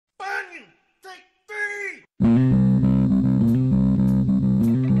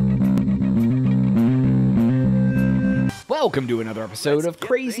Welcome to another episode of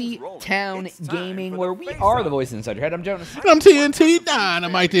Crazy Town Gaming, where we are the voice inside your head. I'm Jonas. And I'm TNT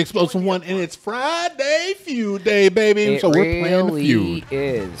Dinomight, the explosive one, and it's Friday Feud Day, baby. So we're playing the feud.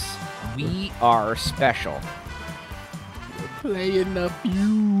 Is. We are special. We're playing the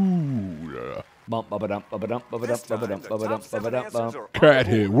feud.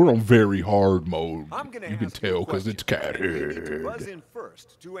 Cathead, we're on very hard mode. You can tell because it's Cathead.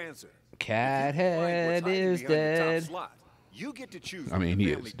 Cathead is dead. You get to choose. I mean,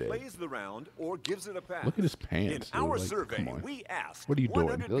 he is dead. Plays the round or gives it a pass. Look at his pants. In our dude. survey, Come on. we asked, What are you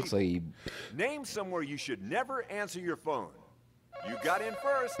doing? It looks like he... Name somewhere you should never answer your phone. You got in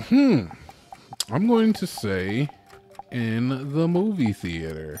first. I'm going to say in the movie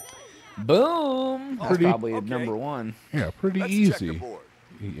theater. Boom. That's Pretty- probably Okay. number one. Yeah, pretty Let's check the easy. board.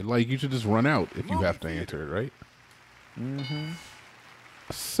 Like, you should just run out if you Movie have to theater. answer it, right?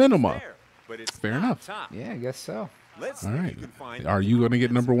 Cinema. Fair, but it's Fair not enough. top. Yeah, I guess so. Let's All see if right. you can find Are you going to get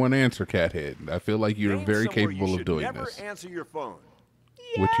number one answer, Cathead? I feel like you're Name very somewhere capable you of should doing never this answer your phone.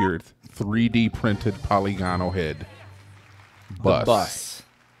 with your 3D printed polygonal head. Bus. Bus.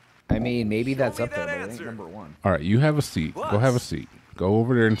 I mean, maybe that's me up there, that but it ain't answer. number one. All right, you have a seat. Go have a seat. Go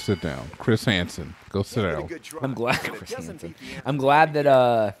over there and sit down. Chris Hansen, go sit Give it a down. good try, I'm glad, but it Chris doesn't Hansen. beat the answer. I'm glad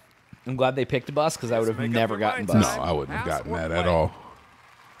that I'm glad they picked a bus because I would have Make up never your gotten mind, bus. No, I wouldn't have Pass gotten or that at play? all.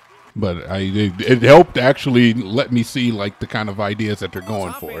 But it helped actually let me see like the kind of ideas that they're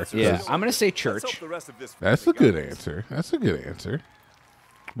going Top for. answer Yeah, is- I'm gonna say Let's hope church. the rest of this That's a family good got this. answer. That's a good answer.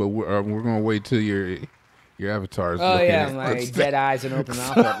 But we're going to wait till your avatar's Oh looking yeah, at my this. dead eyes and open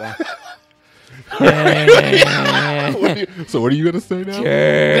mouth right there. So what are you going to say now?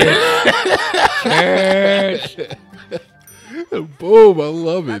 Boom, I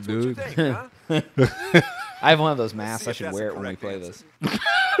love it, That's what you dude. think, huh? I have one of those masks. see I if should that's wear the it when we correct play answer. this.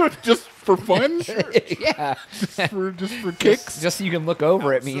 Just for fun? Yeah, just for kicks? just so you can look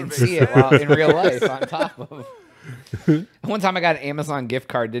over at me and see it while in real life on top of. One time I got an Amazon gift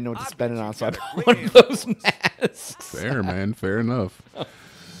card, didn't know what to spend it on, so I bought one of those masks. Fair, man. Fair enough. All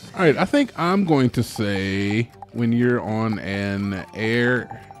right, I think I'm going to say when you're on an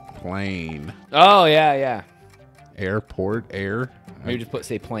airplane. Oh yeah, yeah. Airport, air. Maybe just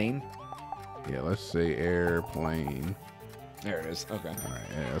say plane. Yeah, let's say airplane. There it is. Okay. All right,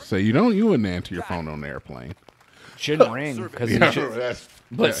 yeah. So you wouldn't answer your phone on an airplane. Shouldn't ring because Yeah, should, that's,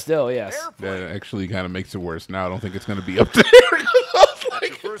 but still, yes. that actually kind of makes it worse. Now I don't think it's going to be up there.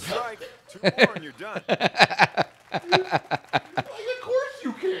 Your first strike, 2 more and you're done. Of course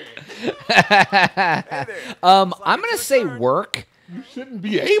you can. Hey there. I'm gonna say work. You shouldn't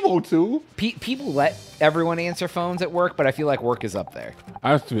be able to. People let everyone answer phones at work, but I feel like work is up there.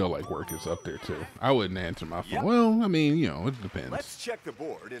 I feel like work is up there too. I wouldn't answer my phone. Well, I mean, it depends. Let's check the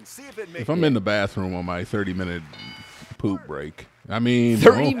board and see if it makes If I'm in the bathroom on my 30-minute poop break, I mean,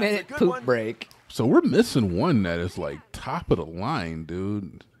 30-minute good poop one. break. so we're missing one that is like top of the line,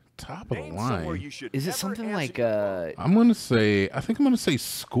 dude. Top of the Name somewhere line. you should Is it never something answer like your phone. I think I'm gonna say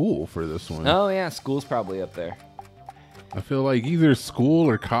school for this one. Oh yeah, school's probably up there. I feel like either school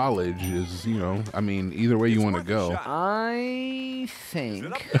or college is, I mean, either way you want to worth a go. shot. I Is it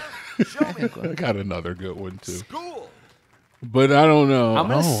up think there? Show me. I got another good one too, School. but I don't know. I'm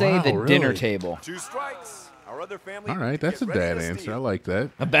gonna Oh, say wow, the really? dinner table. 2 strikes. Our other family. All right, that's a get ready dad to answer. I steal. like that.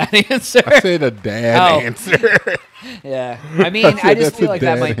 A bad answer. I said a dad Oh. answer. Yeah, I mean, I said I just that's feel a like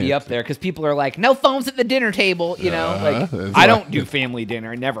that dad might be up answer. there because people are like, no phones at the dinner table. You know, That's like I like- don't do family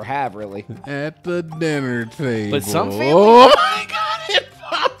dinner. I never have really. At the dinner table. But some family- Oh my God! It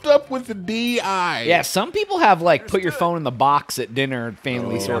popped up with the DI. Yeah, some people have like put your phone in the box at dinner,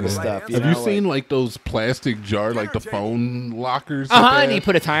 family sort of yeah. stuff. Have Have you know, seen like those plastic jar, like the phone lockers? Uh that huh. they And you have?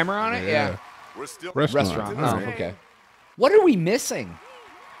 put a timer on it. Yeah. We're still Restaurant. Restaurant. Oh, okay. What are we missing?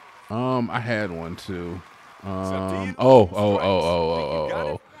 I had one too. up to you.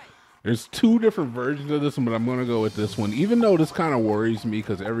 Oh. There's 2 different versions of this one, but I'm gonna go with this one. Even though this kind of worries me,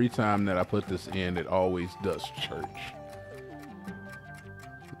 because every time that I put this in, it always does church.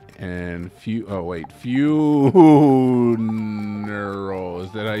 And funeral.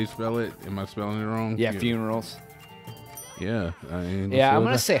 Is that how you spell it? Am I spelling it wrong? Yeah, funerals. Yeah. Yeah, I'm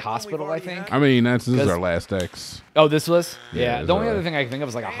gonna say hospital. I think. I mean, this is 'Cause- our last X. Oh, this was. Yeah, Yeah. it's The only alright. other thing I can think of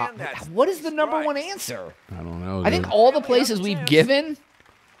is like a hot. What is the number one answer? I don't know. I think dude. all the places we've given.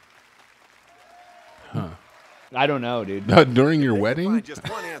 I don't know, dude. During your Find wedding. just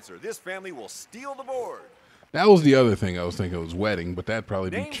one answer. This family will steal the board. That was the other thing I was thinking. It was wedding, but that'd probably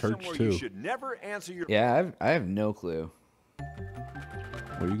be Name church somewhere too. you should never answer your Yeah, I have no clue.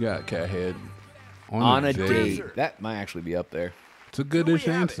 What you got, Cathead? On a date. That might actually be up there. It's a goodish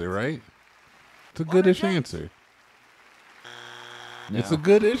have answer, it. right? It's a goodish answer. No. It's a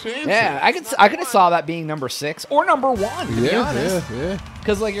good-ish answer. Yeah, I could have saw that being number 6 or number 1. To be honest. Yeah.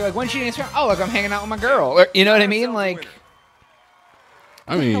 Because like you're like, when's she answering? Oh, like I'm hanging out with my girl. Or, you know what I mean? Like,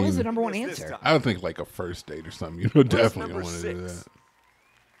 I what mean, was the number 1 answer? I don't think like a first date or something. You know, definitely don't want to do that.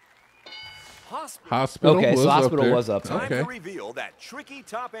 Hospital. Okay, was so up hospital there. was up there. Time Okay. to reveal that tricky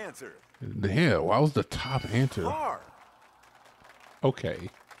top answer. Yeah, why was the top answer? Car. Okay.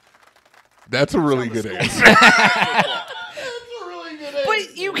 That's a really good answer.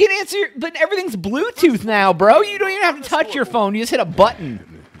 But you can answer. But everything's Bluetooth now, bro. You don't even have to touch your phone. You just hit a button.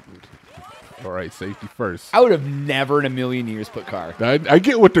 All right, safety first. I would have never in a million years put car. I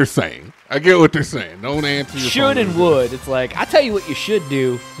get what they're saying. Don't answer your Should phone. and would. It's like, I tell you what you should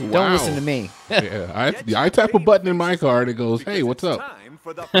do. Don't Wow. listen to me. Yeah, I tap a button in my car and it goes, "Hey, what's up?" Time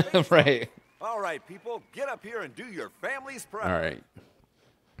for the face-off. Right. All right, people, get up here and do your family's proud. All right.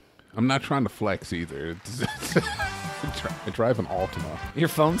 I'm not trying to flex either. I drive an Altima. Your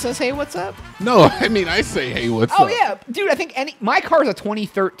phone says, hey, what's up? No, I mean, I say, "Hey, what's Oh, up?" yeah. Dude, I think my car's a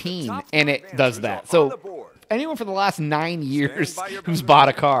 2013, and it does that. So anyone for the last 9 years who's bought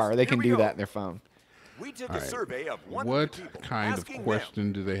a car, they can do that in their phone. We took All a right. survey of 100 What people, kind of asking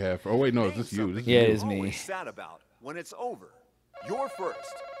question do they have? Oh, wait, no, is them, this you? This is Yeah, you. it is me. always sad about when it's over. You're first.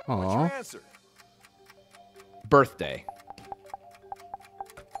 Aw. What's your answer? Birthday.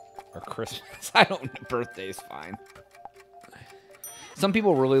 Or Christmas. I don't know. Birthday's fine. Some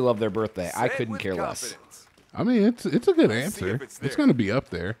people really love their birthday. I Say it couldn't with care less. confidence. I mean, it's a good Let's see answer. if it's It's there. going to be up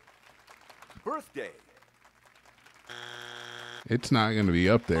there. Birthday. It's not going to be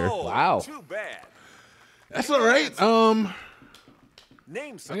up there. Oh, Wow. Too bad. That's all right.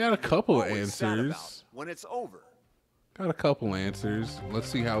 Name I something got a couple you're of always sad about answers. when it's over. Got a couple answers. Let's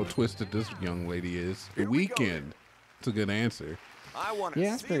see how twisted this young lady is. The Here we go, weekend. It's a good answer. I want to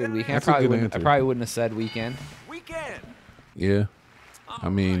Yeah, that's see pretty good that weekend. I That's a probably, good wouldn't, I answer. probably wouldn't have said weekend. Weekend. Yeah. I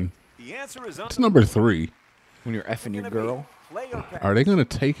mean, The answer is it's number 3. When you're effing your girl. Play or pass. Are they going to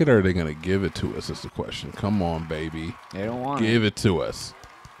take it or are they going to give it to us is the question. Come on, baby. They don't want Give it to us.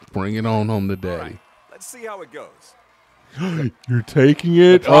 Bring it on home to All daddy. right, let's see how it goes. You're taking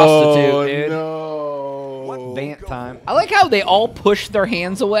it? prostitute, oh, dude. no. Vant time. I like how they all pushed their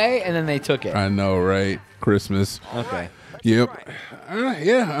hands away and then they took it. I know, right? Christmas. Okay. Yep.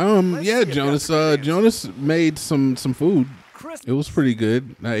 Yeah, Jonas. Jonas made some food. It was pretty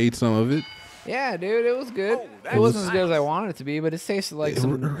good. I ate some of it. Yeah, dude, it was good. Oh, It that's wasn't as good as I nice. wanted it to be, but it tasted like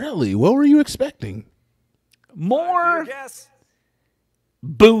some Really? What were you expecting? more Yes.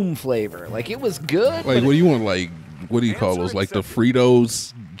 boom flavor. Like it was good. Like, but what do you want? Like, what do you call those? Like the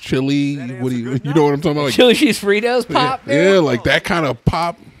Fritos chili? What do you? You know what I'm talking about? Like, chili cheese Fritos pop. yeah, like that kind of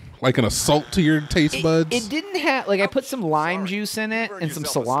pop, like an assault to your taste buds. It didn't have like I put some lime juice in it and some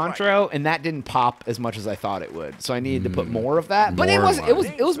cilantro, and that didn't pop as much as I thought it would. So I needed to put more of that. But it More was lime.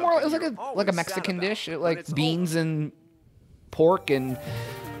 it was more it was like a Mexican dish, like beans and pork and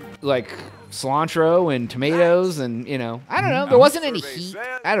like cilantro and tomatoes and I don't know. There wasn't any heat.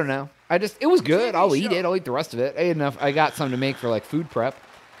 I don't know. It was good. I'll eat it. I'll eat the rest of it. I ate enough. I got some to make for like food prep.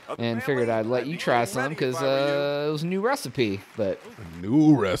 And figured I'd let you try some because it was a new recipe. But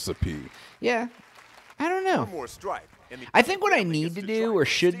New recipe. yeah, I don't know. More stripe. and the I think what I family need gets to to do try or and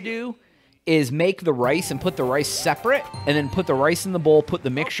should see do is make the rice and put the rice separate, and then put the rice in the bowl, put the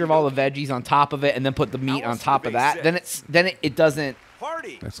mixture of all the veggies on top of it, and then put the meat on top of that. Then it doesn't.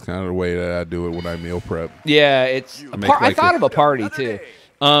 Party. That's kind of the way that I do it when I meal prep. Yeah, it's. make I like thought a- of a party Another too. day.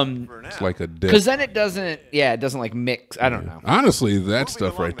 For It's now. like a dip. Because then it doesn't. Yeah, it doesn't like mix. I don't know. Honestly, that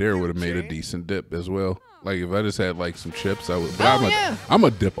stuff along right the there food would have made a chain. decent dip as well. Like if I just had like some chips, I would. But Oh, yeah. I'm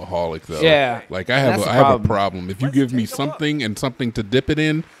a dipaholic though. Yeah. Like I have That's the I have a problem. problem. If you Let's give me take a look. something and something to dip it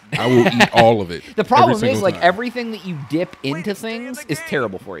in, I will eat all of it. The problem every is single like time. everything that you dip into things is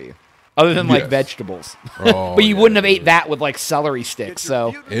terrible for you, other than like Yes. vegetables. Oh, But you yeah. wouldn't have ate that with like celery sticks. Get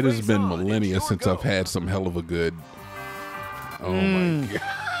your So beauty It has face been on. millennia It's your since I've go. had some hell of a good. Oh my god!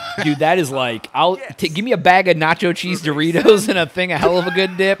 dude, that is like give me a bag of nacho cheese Doritos and a thing of hell of a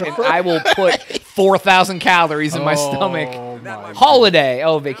good dip, and I will put 4,000 calories in my stomach. Oh my Holiday,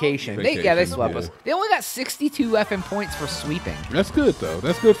 vacation. They Vacation, swept yeah. us. They only got 62 effing points for sweeping. That's good though.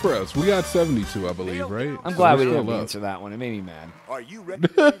 That's good for us. We got 72, I believe, right? I'm So glad we're we didn't still up. answer that one. It made me mad. Are you ready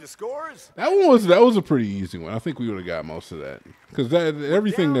to see the scores? That was a pretty easy one. I think we would have got most of that because that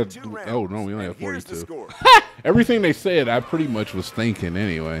everything Down that. 2 rounds, Oh no, we only and have here's the 42. score. Everything they said, I pretty much was thinking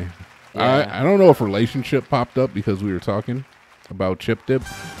anyway. Yeah. I don't know if relationship popped up because we were talking about chip dip,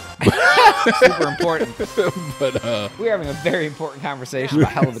 Super important. but We're having a very important conversation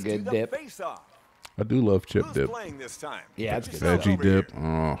about hell of a good The dip. face-off. I do love chip Who's dip. playing this time? Yeah, it's good. Yourself Veggie over here. dip.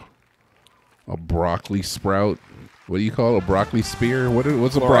 Oh, A broccoli sprout. What do you call it? A broccoli spear? What's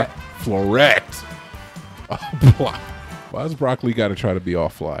a Floret. Floret. Why does broccoli got to try to be all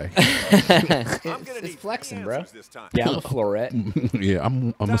fly? It's flexing, bro. Yeah, I'm a floret. Yeah,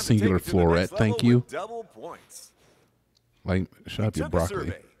 I'm a singular floret. Thank you. Like, shut up, your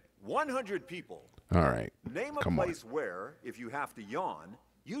broccoli. 100 people. All right. Name a Come on. place where, if you have to yawn,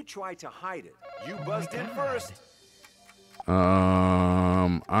 you try to hide it. You buzzed in first.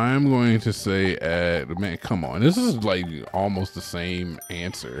 I'm going to say man, come on. This is like almost the same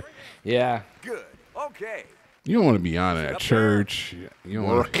answer. Yeah. Good. Okay. You don't want to be on at church. You don't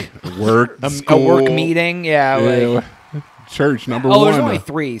Work. Work. A School. work meeting. Yeah. Like, church number oh, one. there's only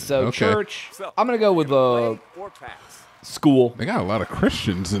 3. So Okay. church. I'm gonna go with Play or pass. school. They got a lot of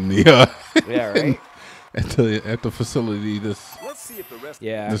Christians in the Yeah. Right. at the facility this Let's see if the rest.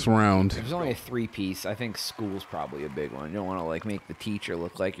 Yeah. this round. There's only a 3-piece. I think school's probably a big one. You don't want to like make the teacher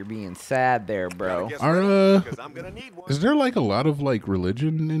look like you're being sad there, bro. Guess Are, ready, 'cause I'm gonna need one. Is there like a lot of like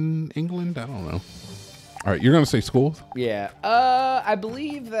religion in England? I don't know. All right, you're gonna say schools? Yeah. I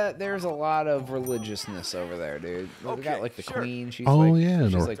believe that there's a lot of religiousness over there, dude. They Okay, got like the sure. queen. She's Oh, like, yeah,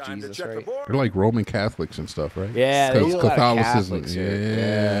 she's no. like Time to Jesus, check the right? board. They're like Roman Catholics and stuff, right? Yeah, they Because do a lot of Catholicism. Catholics here.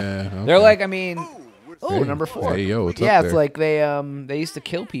 Yeah. They're okay. like, I mean, we're oh, number 4. Hey, yo, it's yeah, up it's there. like they used to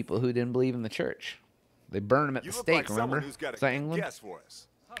kill people who didn't believe in the church. They burned them at You the look stake. like someone Remember? who's got Is that a England? guess for us.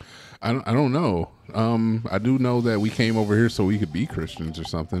 I don't know. I do know that we came over here so we could be Christians or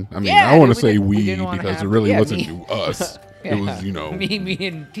something. I mean, Yeah, I want to dude, say we we didn't wanna because have- it really yeah, wasn't me. us. It was, you know, me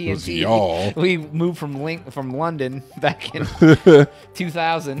and was TNT. y'all. We moved from London back in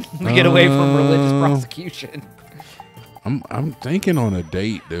 2000 to get away from religious prosecution. I'm thinking on a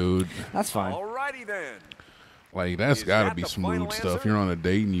date, dude. That's fine. Alrighty then. Like that's Is got to that be the smooth final stuff. answer? You're on a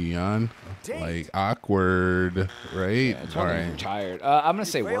date and you yawn, Date. like awkward, right? It's All probably right. you're tired. I'm gonna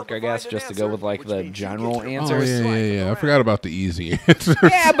say failed work, to I guess, find an just to go answer, with like which the means you general get your Oh answers. yeah. I forgot about the easy answers.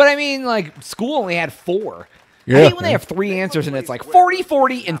 Yeah, but I mean, like school only had 4. I Yeah. hate when they have 3 answers and it's like 40,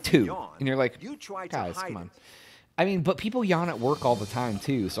 40, and 2, and you're like, You try to guys, hide come on. it. I mean, but people yawn at work all the time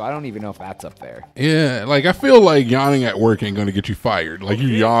too, so I don't even know if that's up there. Yeah, like I feel like yawning at work ain't gonna get you fired. Like you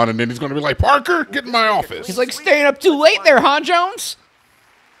yawn and then he's gonna be like, Parker, get in my office. He's like, staying up too late there, huh, Jones?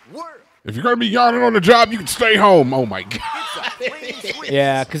 Work. If you're gonna be yawning on the job, you can stay home. Oh my god. Clean sweep.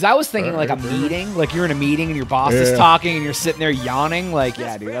 Yeah, because I was thinking like a meeting, like you're in a meeting and your boss is Yeah. talking and you're sitting there yawning. Like,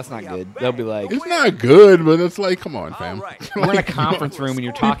 yeah, dude, that's not good. They'll be like, It's not good, but it's like, come on, fam. right. we're in a conference room and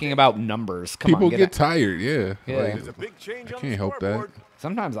you're talking about numbers. Come People on, get get it. tired, yeah. Yeah. Like, It's a big change I on can't the help that. scoreboard.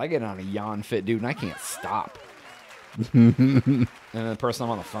 Sometimes I get on a yawn fit, dude, and I can't stop. And the person I'm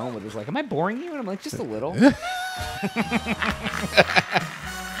on the phone with is like, am I boring you? And I'm like, just a little.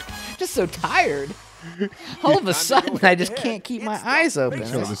 Just so tired. All of a sudden, I just can't keep my eyes open.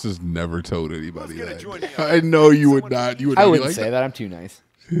 So this has never told anybody Who's gonna that. join me I know you would not. You would I not be wouldn't like say that. I'm too nice.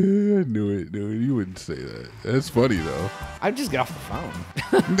 Yeah, I knew it, dude. You wouldn't say that. That's funny though. I'd just get off the phone.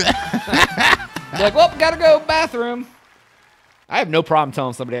 Be like, well, gotta go bathroom. I have no problem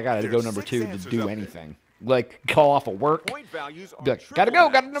telling somebody I gotta go There's number 6 2 to answers do up there. anything. Like, call off of work. Point values are Be like, gotta go,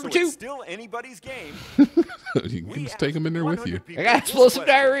 got number so 2. It's still anybody's game. You can just take them in there with you. I got explosive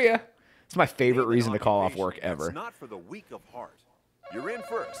diarrhea. It's my favorite reason to call off work It's ever. not for the weak of heart. You're in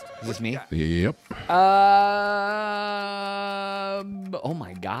first. Is this me? Yep. Oh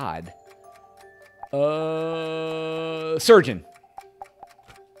my god. Surgeon.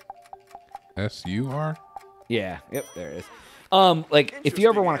 SUR. Yeah. Yep. There it is. Like if you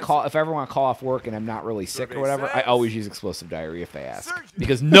ever want to call, if I ever want to call off work and I'm not really sick or whatever, I always use explosive diarrhea if they ask,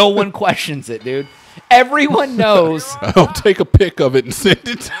 because no one questions it, dude. Everyone knows, I'll take a pic of it and send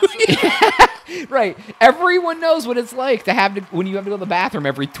it to you. right? Everyone knows what it's like to have to when you have to go to the bathroom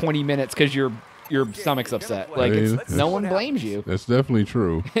every 20 minutes because your stomach's upset. Like no one blames you. That's definitely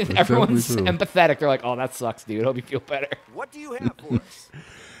true. That's Everyone's definitely true. empathetic. They're like, "Oh, that sucks, dude. Hope you feel better." What do you have for us?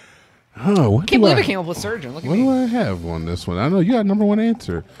 Oh, what Can't do believe I came up with surgeon. Look at What do me. I have on this one? I know you got number 1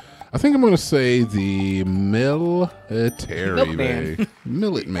 answer. I think I'm gonna say the military. Milkman. babe.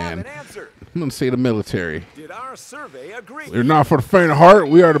 Millet Have man. an answer. I'm gonna say the military. Did our survey agree? We're not for the faint of heart.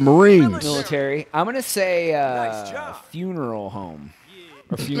 We are the Marines. Military. I'm gonna say Nice job. funeral home.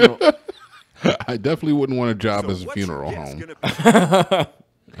 Or funeral. I definitely wouldn't want a job So as a what's your funeral guess home. gonna be?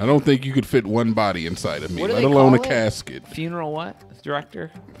 I don't think you could fit one body inside of me, What do let they alone a call it? casket. Funeral what?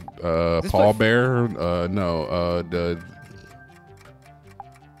 Director? Pallbearer? No.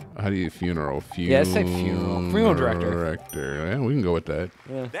 How do you funeral? Yeah, say funeral. Funeral director. Director. Yeah, we can go with that.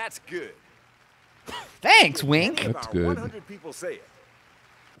 That's good. Thanks, Wink. That's About good. 100 people say it.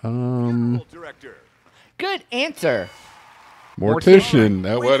 Um, Funeral director. Good answer. Mortician.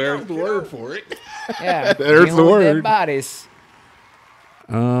 There's the word for it. Yeah, There's the dealing with word. dead bodies.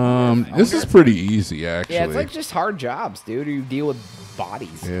 This is pretty easy, actually. Yeah, it's like just hard jobs, dude. You deal with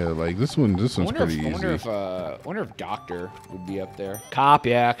bodies. Yeah, like this one's pretty easy. I wonder if doctor would be up there. Cop,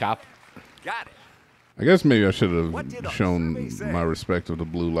 yeah, cop. Got it. I guess maybe I should have shown my respect of the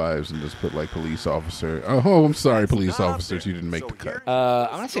blue lives and just put like police officer. Oh, I'm sorry, police officers, you didn't make the cut.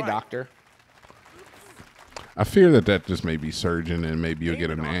 I'm gonna say doctor. I fear that just may be surgeon and maybe you'll get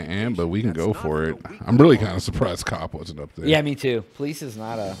an and, but we can go for it. I'm really kind of surprised cop wasn't up there. Yeah, me too. Police is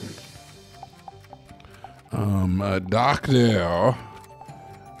not a.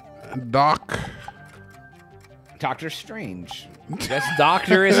 Doctor. Doctor Strange. I guess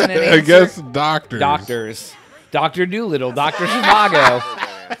doctor isn't an answer. I guess doctors. Doctors. Dr. Doolittle. Dr. Zhivago.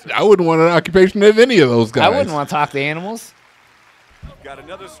 I wouldn't want an occupation of any of those guys. I wouldn't want to talk to animals. Got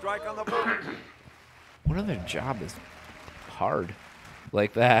another strike on the board. What other job is hard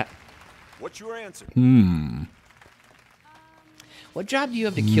like that? What's your answer? What job do you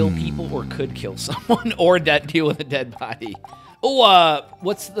have to kill people or could kill someone or deal with a dead body? Oh,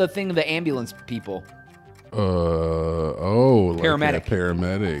 what's the thing of the ambulance people? Paramedic. Like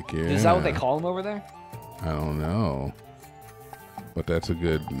paramedic, yeah. Is that what they call them over there? I don't know. But that's a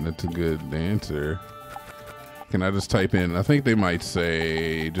good answer. Can I just type in? I think they might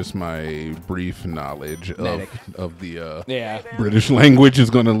say just my brief knowledge of the British language is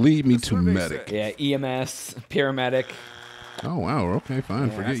going to lead me to medic. Yeah, EMS, paramedic. Oh wow, okay, fine.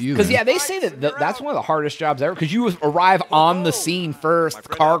 Yeah. Forget you. Because Then. they say that that's one of the hardest jobs ever. Because you arrive on the scene first.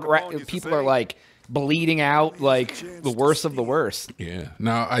 People are like bleeding out, like the worst of the worst. Yeah.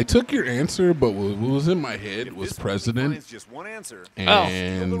 Now I took your answer, but what was in my head was president.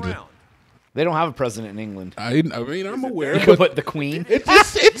 And they don't have a president in England. I mean, I'm aware. You could put the Queen. It's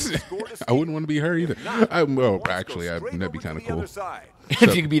I wouldn't want to be her either. Well, actually, that'd be kind of cool. If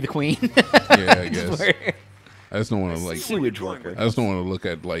you could be the Queen. Yeah, I guess. I just don't want to sewage worker. I just don't want to look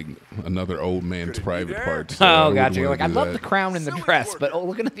at like another old man's private parts. So gotcha. You're like, I love the crown and the dress, but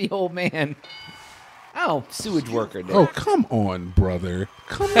looking at the old man. Oh, sewage worker. Dude. Oh, come on, brother.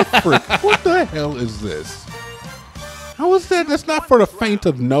 Come on, frick. What the hell is this? How is that? That's not for the faint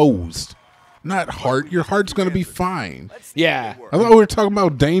of nose. Not heart. Your heart's gonna be fine. Yeah. I thought we were talking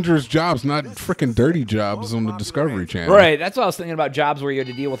about dangerous jobs, not freaking dirty jobs on the Discovery Channel. Right. That's what I was thinking about. Jobs where you had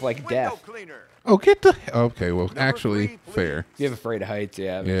to deal with like death. Oh, get the. Okay, well, actually, fair. You have afraid of heights,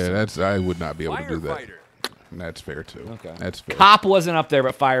 yeah. Yeah, I would not be able to do that. That's fair too. Okay. That's fair. Cop wasn't up there,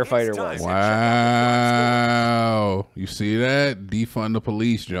 but firefighter was. Wow. You see that? Defund the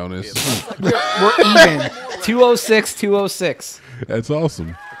police, Jonas. We're even. 206, 206. That's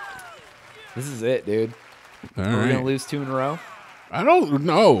awesome. This is it, dude. All Are we right. going to lose 2 in a row? I don't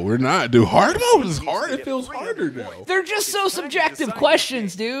know. We're not. Dude, hard mode is hard. It feels harder now. They're just so subjective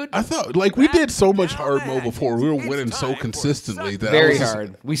questions, dude. I thought, like, we did so much hard mode before. We were winning so consistently. That Very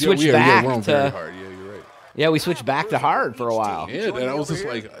hard. We switched back we're on to... very hard. Yeah, you're right. Yeah, we switched back to hard for a while. Yeah, and I was just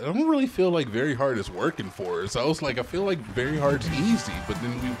like, I don't really feel like very hard is working for us. I was like, I feel like very hard's easy, but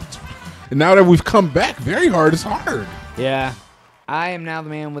then and now that we've come back, very hard is hard. Yeah. I am now the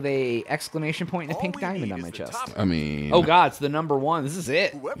man with a exclamation point and a pink diamond on my chest. I mean, oh god, it's the #1. This is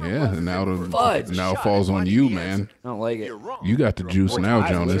it. Yeah, and now it falls on you, man. I don't like it. You got the juice now,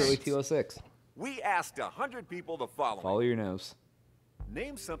 Jonas. Literally 206. We asked 100 people the following. Follow your nose.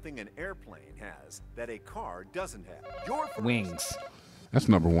 Name something an airplane has that a car doesn't have. Your wings. That's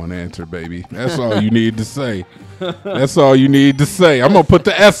 #1 answer, baby. That's all you need to say. That's all you need to say. I'm gonna put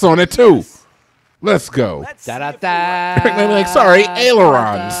the S on it too. Let's go. Sorry,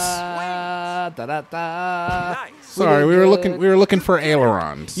 ailerons. Sorry, we were looking for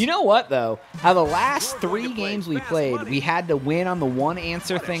ailerons. You know what though? How the last 3 games we played, we had to win on the one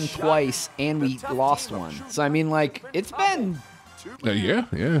answer thing twice, and we lost one. So I mean, like, it's been. Yeah.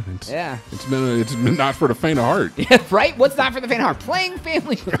 Yeah. It's been not for the faint of heart. Yeah, right? What's not for the faint of heart? Playing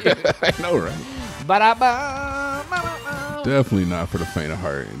Family Feud. I know, right? Definitely not for the faint of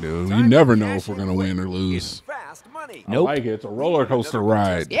heart, dude. You never know if we're gonna win or lose. Nope. I like it. It's a roller coaster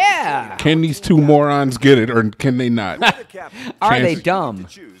ride. Yeah. Can these 2 morons get it, or can they not? Are they dumb?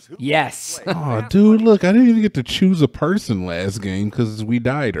 Yes. Oh, dude, look, I didn't even get to choose a person last game because we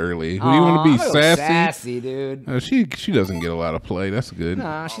died early. Who do you want to be, sassy? Sassy, dude. She doesn't get a lot of play. That's good.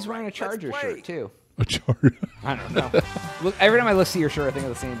 Nah, she's wearing a Charger shirt too. A Charger. I don't know. Look, every time I see your shirt, I think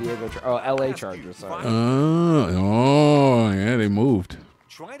of the San Diego, LA Chargers. Sorry. Oh, yeah, they moved.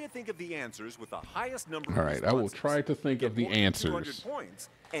 Try to think of the answers with the highest number. All right, I will try to think of the answers.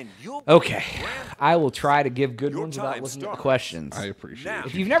 Okay, I will try to give good ones without looking at the questions. I appreciate it.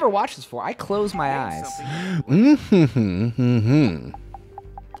 If you've never watched this before, I close my eyes.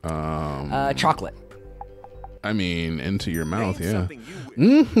 Chocolate. I mean, into your mouth, yeah. I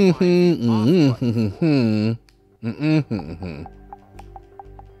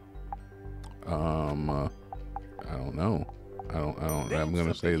don't know. I'm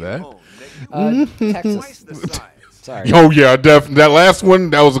gonna say that. Texas. Sorry. Oh yeah, definitely. That last one,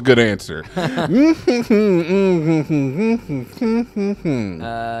 that was a good answer.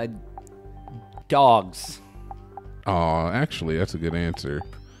 Dogs. Oh, actually, that's a good answer.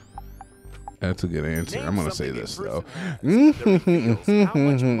 That's a good answer. I'm gonna say this though.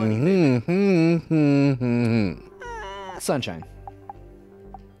 Sunshine.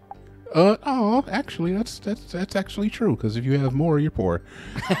 Oh, actually, that's actually true. Because if you have more, you're poor.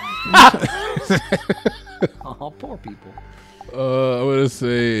 Oh, poor people. I'm gonna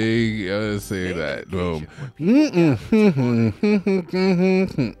say that. Boom.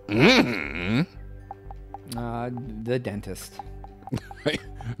 The dentist. I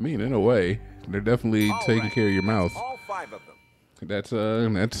mean, in a way, they're definitely taking care of your mouth. All 5 of them.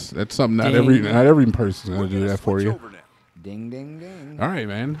 That's something not every person's gonna do that for you. Ding, ding, ding. All right,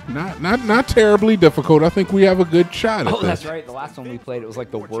 man. Not terribly difficult. I think we have a good shot at this. Oh, that's right. The last one we played, it was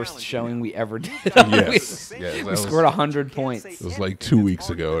like the worst showing we ever did. Yes. We scored 100 points. It was like 2 weeks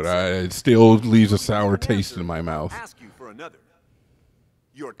ago, and it still leaves a sour taste in my mouth. Ask you for another.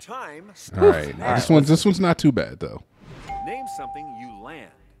 Your time. All right. This one's not too bad though. Name something you land.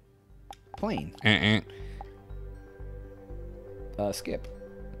 Plane. Skip.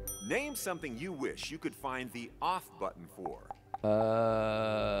 Name something you wish you could find the off button for.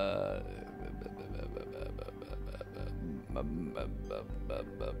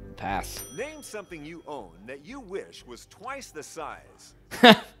 Pass. Name something you own that you wish was twice the size.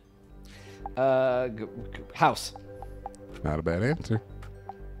 House. Not a bad answer.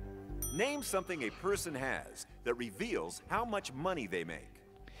 Name something a person has that reveals how much money they make.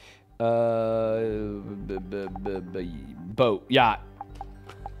 Boat. Yacht.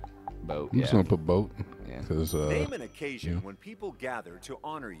 Boat. I'm just gonna put boat. Yeah. Cause, Name an occasion when people gather to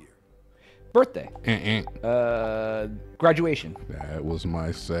honor you. Birthday. Graduation. That was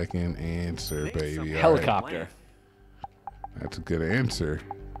my second answer, baby. Helicopter. Right. That's a good answer.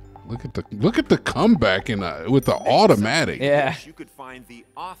 Look at the comeback with the automatic. Yeah. You could find the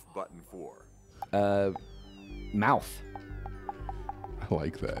off button for. Mouth. I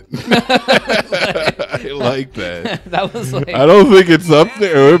like that. I like that. That was like. I don't think it's up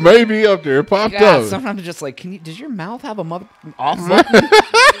there. It may be up there. It popped up. Sometimes it's just like, does your mouth have a off button?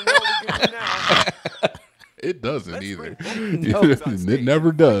 It doesn't either. Nope. It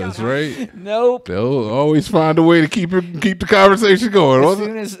never does, right? Nope. They'll always find a way to keep the conversation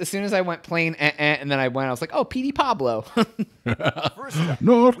going. As soon as I went plain, and then I was like, oh, PD Pablo.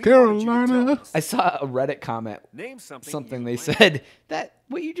 North Carolina. I saw a Reddit comment. Name something they said that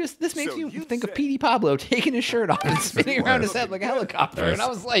this makes you think of PD Pablo taking his shirt off and spinning around his head like a helicopter, and I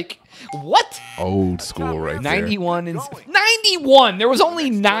was like, what? Old school, right 91 and 91. There was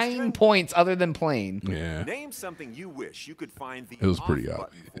only 9 points other than plain. Yeah. Name something you wish you could find the. It was pretty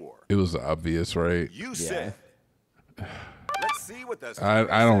obvious. It was obvious, right? You said. Let's see what the.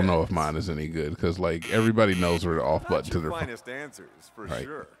 I don't know if mine is any good because like everybody knows where the off button to their finest answers for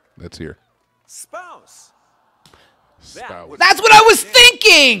sure. Let's hear. Spouse. That's what I was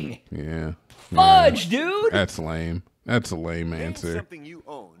thinking. Yeah. Fudge, dude. That's lame. That's a lame answer. Name something you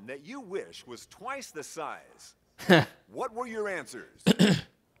own that you wish was twice the size. What were your answers?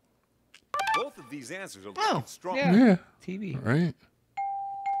 Both of these answers are looking strong. Yeah. TV. Right.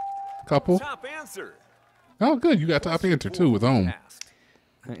 Couple. Top answer. Oh, good. You got top answer too with home.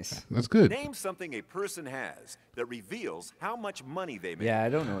 Nice. That's good. Name something a person has that reveals how much money they make. Yeah, I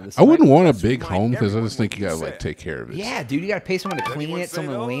don't know what this. I wouldn't want a big home because I just think you gotta like take care of it. Yeah, dude, you gotta pay someone to clean it,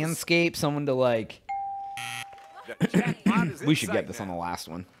 someone to landscape, someone to like. We should get this on the last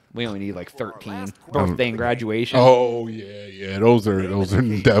one. We only need like 13. Birthday and graduation. Oh yeah. Those are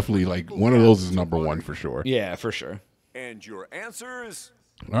definitely like one of those is #1 for sure. Yeah, for sure. And your answers.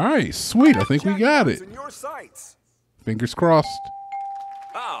 All right, sweet. I think we got it. In your sights. Fingers crossed.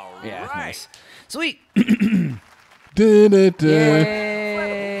 All Yeah, right. nice. Sweet. We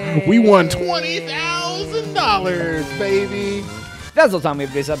won $20,000, baby. That's all the time we have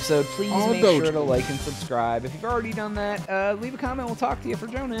for today's episode. Please All make Doge. sure to like and subscribe. If you've already done that, leave a comment. We'll talk to you. For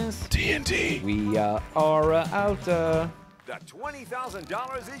Jonas. TNT. We are out. The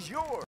 $20,000 is yours.